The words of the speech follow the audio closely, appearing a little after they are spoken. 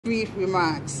brief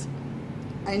remarks.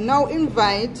 I now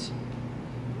invite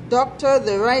Dr.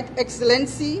 the Right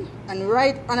Excellency and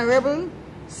Right Honorable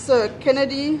Sir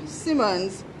Kennedy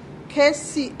Simmonds,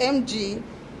 KCMG,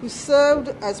 who served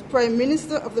as Prime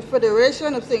Minister of the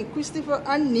Federation of St. Christopher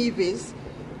and Nevis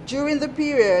during the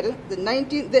period the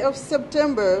 19th day of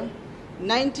September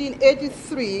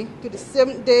 1983 to the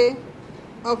 7th day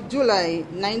of July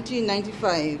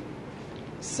 1995.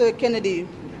 Sir Kennedy.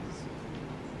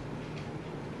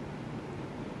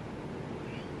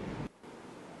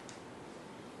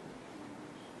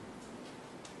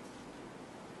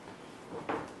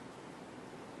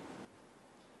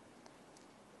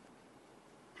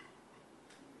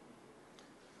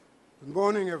 Good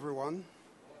morning, everyone.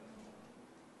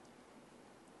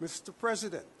 Mr.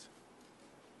 President,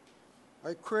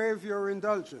 I crave your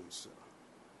indulgence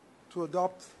to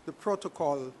adopt the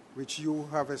protocol which you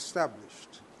have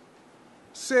established,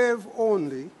 save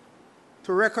only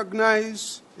to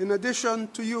recognize, in addition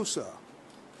to you, sir,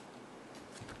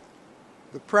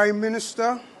 the Prime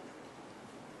Minister,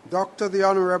 Dr. the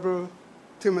Honorable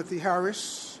Timothy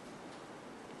Harris,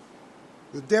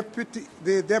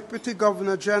 the Deputy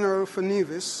Governor General for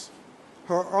Nevis,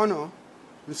 Her Honor,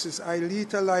 Mrs.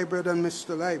 Ailita Liburd and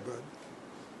Mr. Liburd,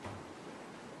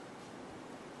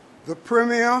 the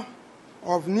Premier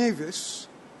of Nevis,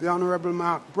 the Honorable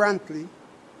Mark Brantley,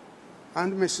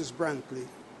 and Mrs. Brantley,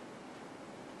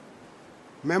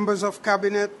 members of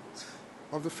Cabinet,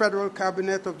 of the Federal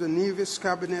Cabinet, of the Nevis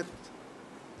Cabinet,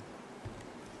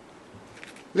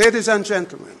 ladies and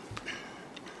gentlemen,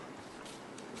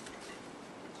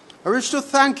 I wish to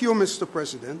thank you, Mr.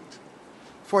 President,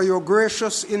 for your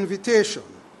gracious invitation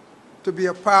to be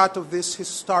a part of this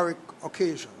historic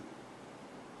occasion.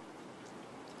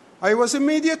 I was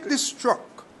immediately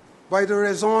struck by the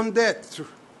raison d'etre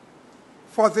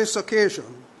for this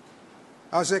occasion,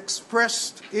 as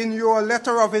expressed in your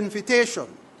letter of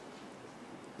invitation,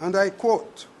 and I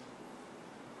quote,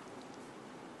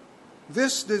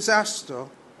 "This disaster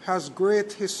has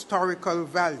great historical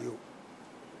value,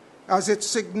 as it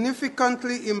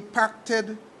significantly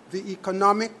impacted the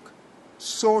economic,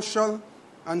 social,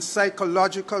 and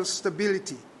psychological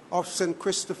stability of St.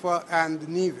 Christopher and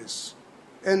Nevis."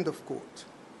 End of quote.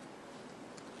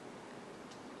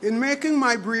 In making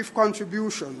my brief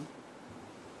contribution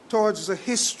towards the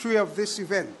history of this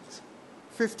event,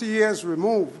 50 years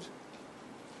removed,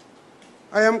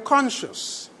 I am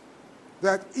conscious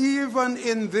that even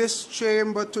in this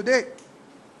chamber today,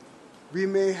 we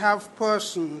may have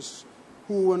persons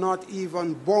who were not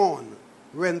even born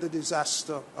when the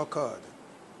disaster occurred.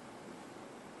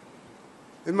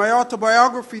 In my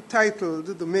autobiography titled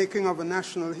The Making of a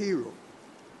National Hero,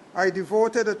 I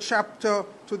devoted a chapter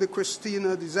to the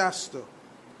Christena disaster,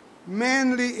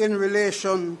 mainly in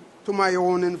relation to my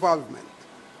own involvement.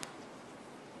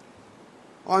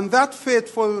 On that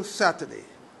fateful Saturday,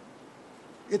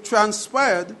 it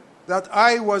transpired that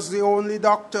I was the only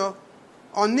doctor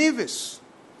on Nevis.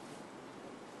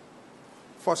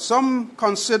 For some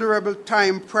considerable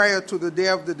time prior to the day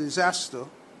of the disaster,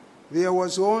 there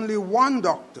was only one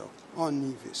doctor on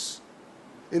Nevis,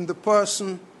 in the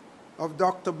person of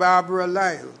Dr. Barbara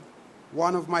Lyle,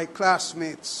 one of my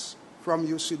classmates from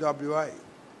UCWI.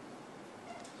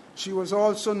 She was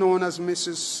also known as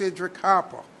Mrs. Cedric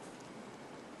Harper.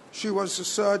 She was a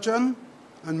surgeon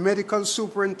and medical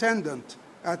superintendent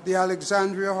at the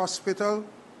Alexandria Hospital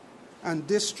and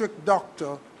district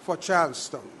doctor for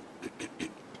Charleston.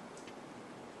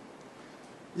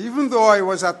 Even though I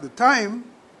was at the time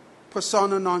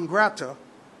persona non grata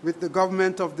with the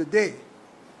government of the day,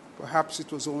 perhaps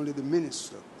it was only the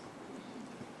minister,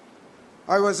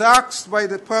 I was asked by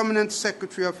the Permanent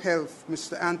Secretary of Health,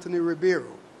 Mr. Anthony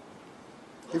Ribeiro,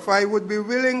 if I would be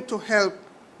willing to help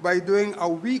by doing a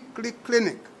weekly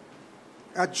clinic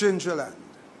at Gingerland.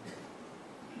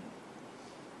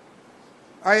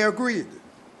 I agreed,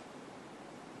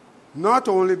 not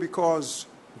only because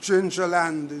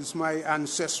Gingerland is my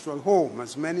ancestral home,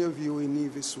 as many of you in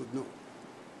Nevis would know.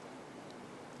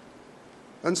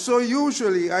 And so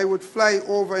usually I would fly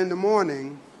over in the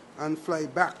morning and fly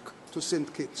back to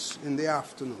St. Kitts in the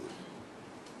afternoon.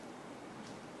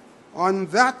 On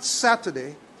that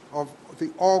Saturday of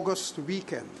the August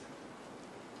weekend,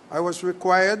 I was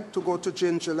required to go to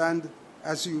Gingerland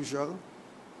as usual.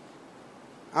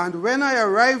 And when I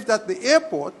arrived at the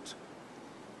airport,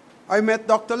 I met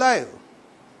Dr. Lyle.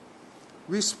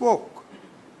 We spoke,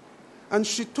 and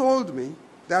she told me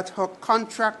that her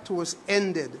contract was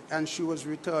ended and she was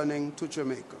returning to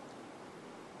Jamaica.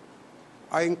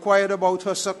 I inquired about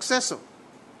her successor,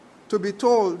 to be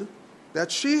told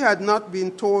that she had not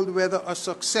been told whether a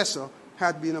successor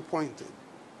had been appointed.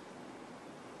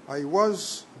 I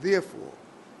was, therefore,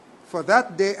 for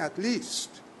that day at least,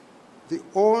 the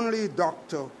only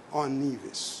doctor on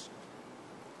Nevis.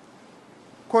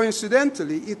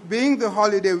 Coincidentally, it being the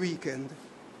holiday weekend,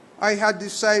 I had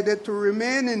decided to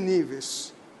remain in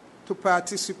Nevis to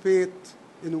participate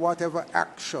in whatever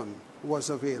action was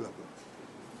available.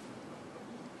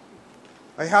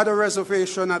 I had a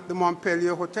reservation at the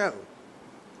Montpellier Hotel,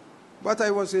 but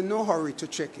I was in no hurry to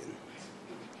check in.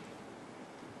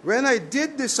 When I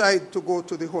did decide to go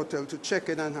to the hotel to check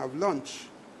in and have lunch,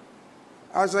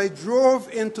 as I drove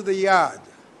into the yard,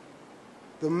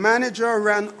 the manager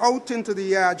ran out into the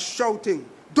yard shouting,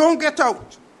 "Don't get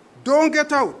out! Don't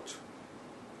get out!"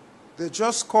 They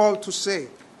just called to say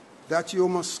that you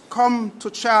must come to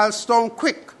Charlestown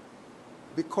quick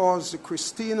because the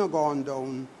Christena gone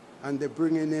down and they're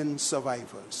bringing in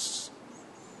survivors.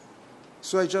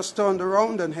 So I just turned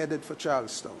around and headed for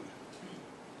Charlestown.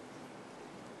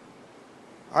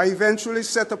 I eventually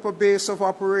set up a base of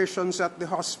operations at the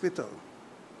hospital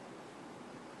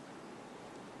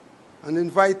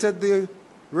and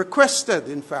requested,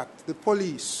 in fact, the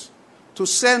police to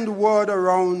send word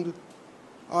around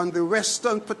on the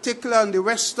western, particularly on the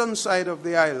western side of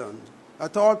the island,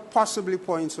 at all possibly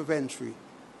points of entry,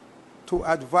 to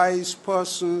advise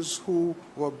persons who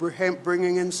were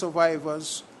bringing in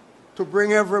survivors to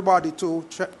bring everybody to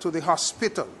the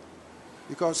hospital,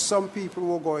 because some people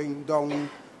were going down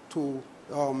to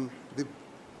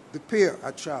the pier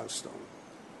at Charlestown.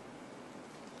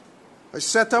 I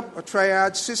set up a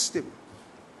triad system,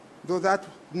 though that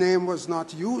name was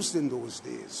not used in those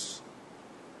days.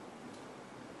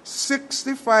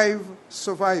 65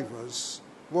 survivors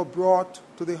were brought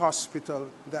to the hospital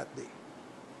that day.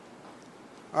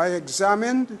 I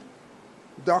examined,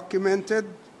 documented,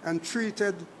 and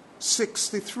treated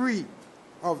 63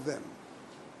 of them.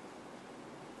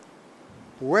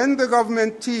 When the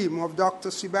government team of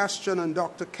Dr. Sebastian and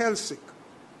Dr. Kelsick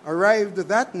arrived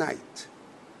that night,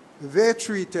 they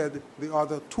treated the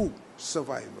other 2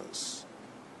 survivors.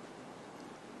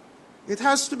 It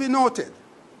has to be noted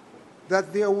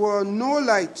that there were no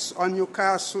lights on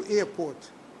Newcastle Airport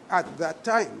at that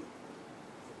time.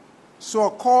 So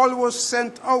a call was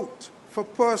sent out for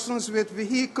persons with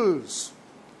vehicles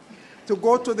to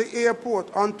go to the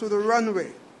airport onto the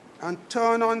runway and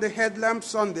turn on the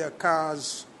headlamps on their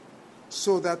cars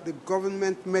so that the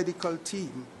government medical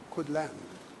team could land.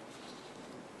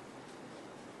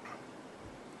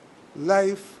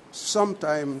 Life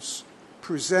sometimes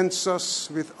presents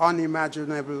us with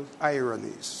unimaginable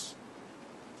ironies.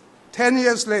 10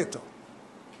 years later,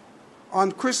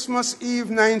 on Christmas Eve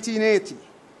 1980,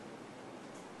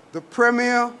 the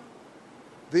Premier,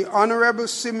 the Honorable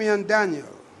Simeon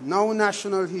Daniel, now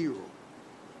national hero,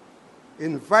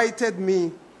 invited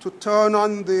me to turn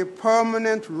on the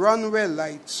permanent runway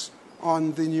lights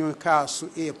on the Newcastle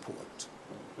Airport.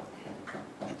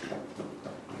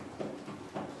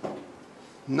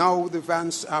 Now the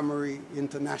Vance Amory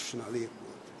International Airport.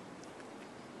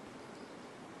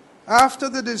 After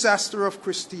the disaster of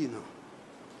Christena,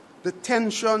 the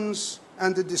tensions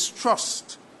and the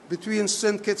distrust between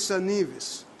St. Kitts and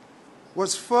Nevis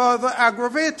was further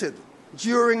aggravated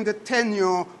during the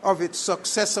tenure of its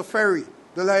successor ferry,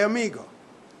 the Lyamiga,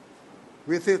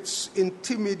 with its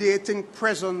intimidating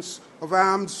presence of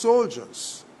armed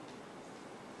soldiers.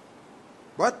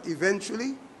 But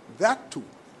eventually, that too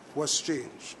was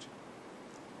changed.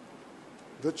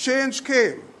 The change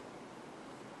came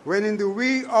when in the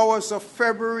wee hours of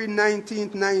February 19,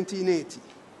 1980,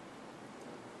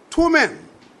 2 men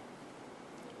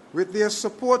with their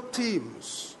support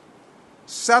teams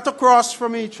sat across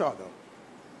from each other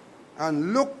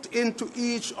and looked into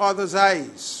each other's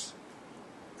eyes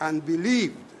and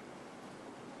believed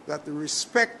that the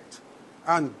respect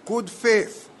and good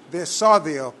faith they saw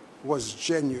there was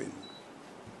genuine.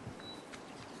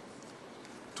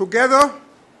 Together,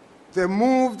 they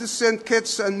moved St.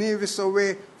 Kitts and Nevis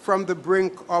away from the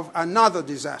brink of another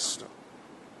disaster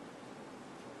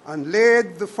and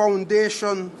laid the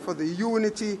foundation for the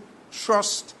unity,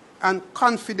 trust, and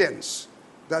confidence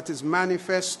that is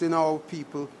manifest in our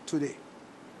people today.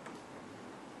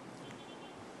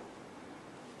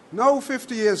 Now,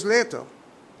 50 years later,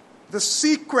 the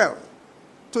sequel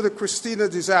to the Christena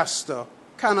disaster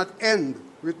cannot end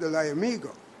with the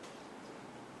Lyamiga.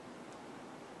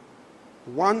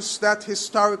 Once that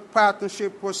historic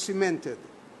partnership was cemented,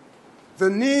 the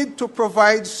need to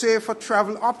provide safer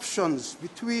travel options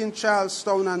between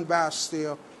Charlestown and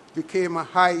Bastille became a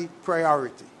high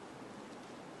priority.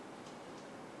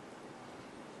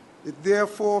 It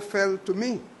therefore fell to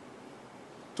me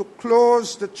to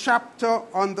close the chapter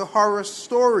on the horror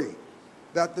story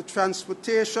that the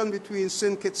transportation between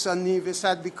St. Kitts and Nevis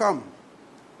had become,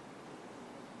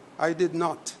 I did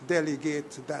not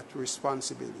delegate that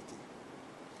responsibility.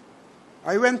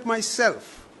 I went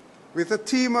myself with a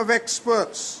team of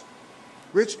experts,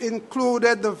 which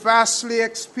included the vastly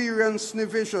experienced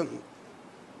Nevisian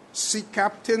Sea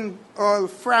Captain Earl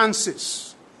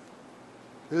Francis,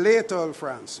 the late Earl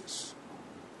Francis,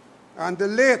 and the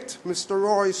late Mr.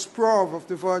 Roy Sprove of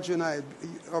the Virgin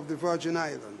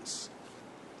Islands,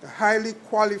 a highly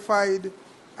qualified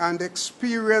and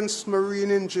experienced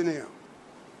marine engineer.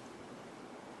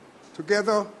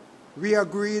 Together, we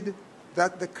agreed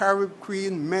that the Carib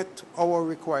Queen met our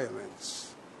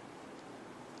requirements.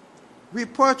 We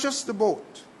purchased the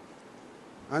boat,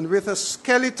 and with a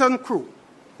skeleton crew,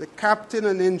 the captain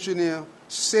and engineer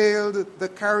sailed the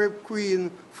Carib Queen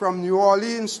from New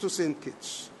Orleans to St.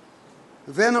 Kitts,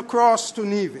 then across to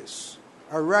Nevis,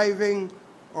 arriving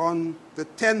on the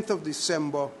 10th of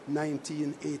December,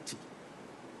 1980.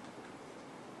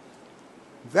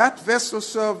 That vessel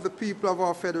served the people of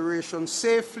our federation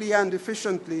safely and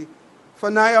efficiently for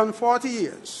nigh on 40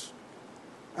 years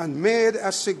and made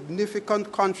a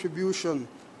significant contribution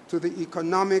to the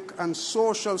economic and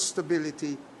social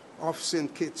stability of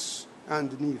St. Kitts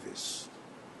and Nevis.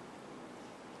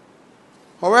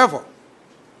 However,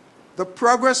 the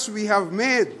progress we have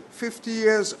made 50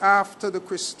 years after the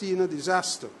Christena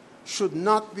disaster should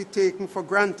not be taken for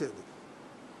granted,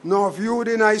 nor viewed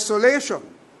in isolation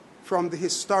from the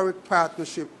historic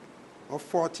partnership of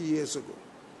 40 years ago.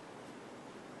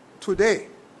 Today,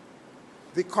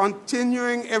 the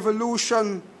continuing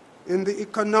evolution in the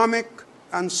economic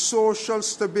and social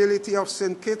stability of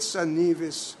St. Kitts and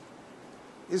Nevis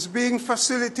is being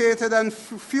facilitated and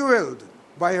fueled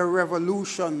by a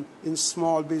revolution in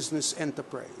small business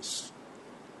enterprise.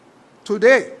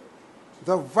 Today,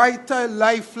 the vital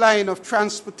lifeline of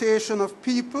transportation of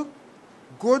people,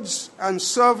 goods, and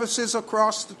services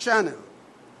across the channel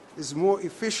is more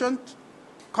efficient,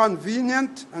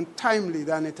 convenient, and timely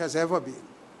than it has ever been.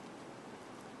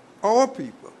 Our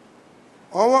people,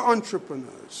 our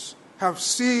entrepreneurs, have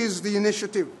seized the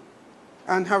initiative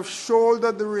and have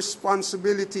shouldered the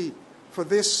responsibility for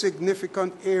this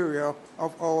significant area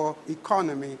of our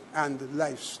economy and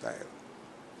lifestyle.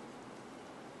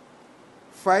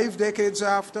 5 decades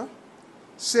after,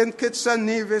 St. Kitts and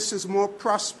Nevis is more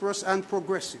prosperous and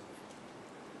progressive.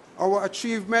 Our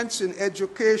achievements in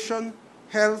education,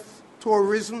 health,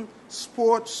 tourism,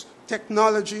 sports,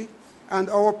 technology, and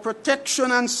our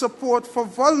protection and support for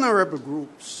vulnerable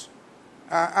groups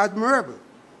are admirable,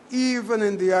 even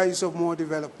in the eyes of more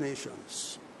developed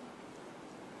nations.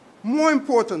 More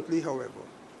importantly, however,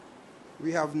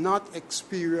 we have not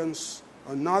experienced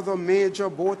another major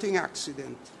boating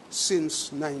accident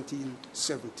since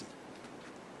 1970.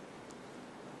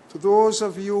 To those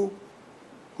of you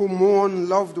who mourn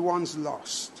loved ones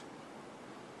lost,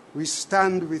 we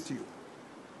stand with you.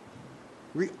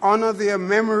 We honor their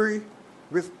memory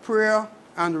with prayer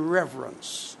and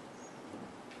reverence.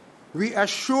 We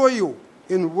assure you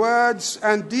in words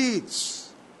and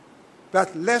deeds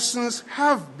that lessons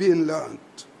have been learned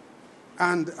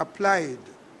and applied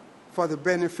for the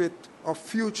benefit of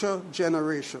future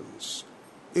generations,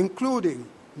 including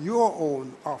your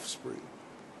own offspring.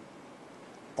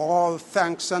 All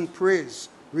thanks and praise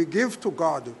we give to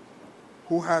God,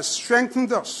 who has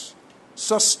strengthened us,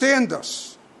 sustained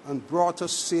us, and brought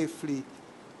us safely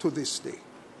to this day.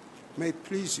 May it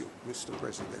please you, Mr.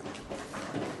 President.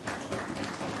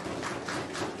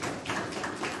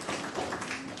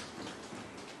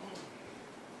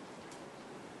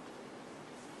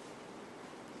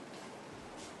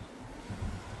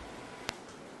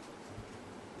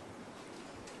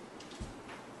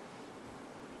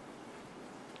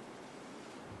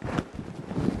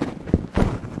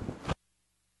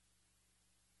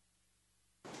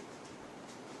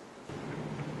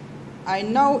 I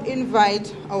now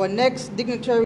invite our next dignitary